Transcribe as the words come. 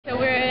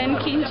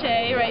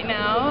Guinea right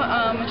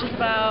now, which is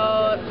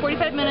about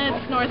 45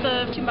 minutes north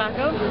of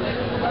Chimbaco.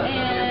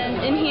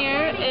 And in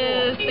here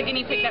is the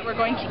guinea pig that we're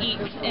going to eat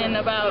in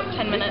about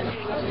 10 minutes.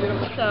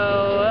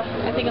 So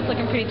I think it's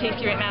looking pretty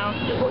tasty right now.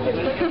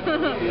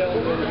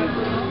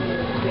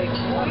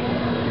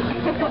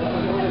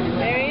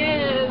 There he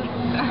is.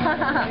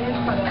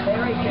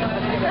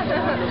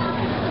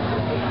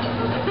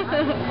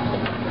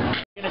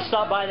 You're gonna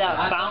stop by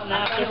that fountain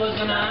after?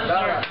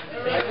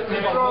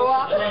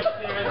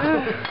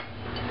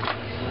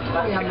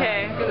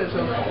 Okay.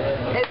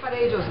 Es para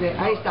ellos, ve.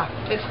 Ahí está.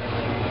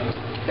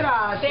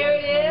 Gracias. There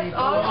it is.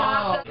 All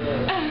chopped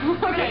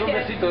up. Okay. Un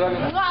besito, dale.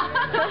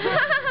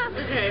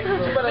 Okay.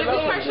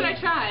 Which part should I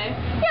try?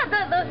 Yeah,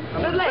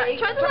 the leg.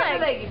 Try the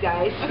leg. You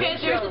guys. Okay,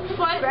 there's a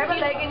foot. Grab a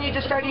leg and you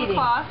just start eating.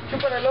 Cloth.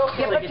 Get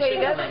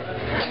potatoes.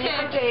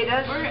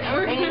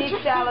 And you need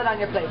salad on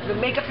your plate. So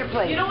make up your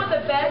plate. You know what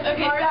the best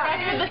Okay, part for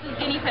record, this is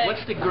guinea pig.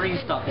 What's the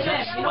green stuff? Is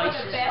that Jim, you know what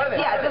the spices? best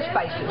Yeah, just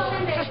spices.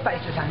 Just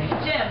spices, honey.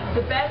 Jim,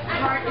 the best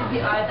part is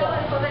the eyeball.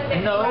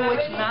 No,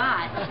 it's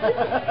not.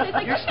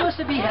 You're supposed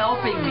to be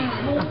helping me.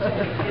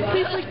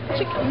 Tastes like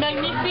chicken.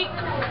 Magnifique.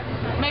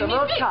 The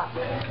little Magnifique. chop.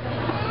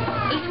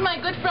 This is my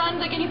good friend,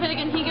 the guinea pig,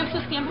 and he gives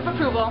a stamp of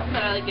approval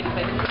that I like guinea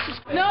pig.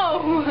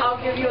 No! I'll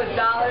give you $1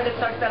 to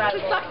suck that To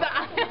eyeball. suck the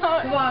eye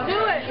out. Come on, do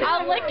it.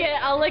 I'll lick it.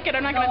 I'll lick it.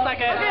 I'm not gonna suck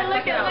it. Okay,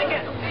 lick it, lick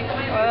it.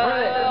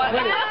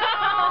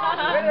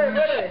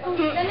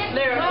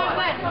 There. No,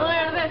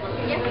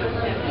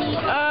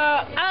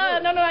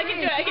 I can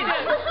do it. I can do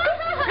it.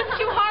 It's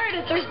too hard.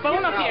 There's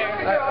bone up here.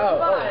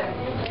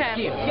 Okay.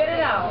 Get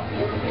it out.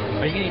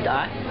 Are you gonna eat the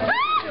eye?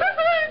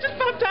 It just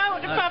popped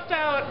out. It popped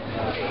out.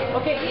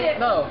 Okay, eat it.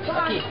 No. Come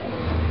on. Aquí.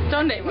 No,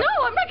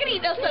 I'm not gonna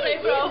eat that today,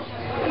 bro.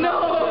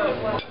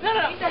 No.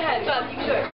 Eat the head. Done. You do it.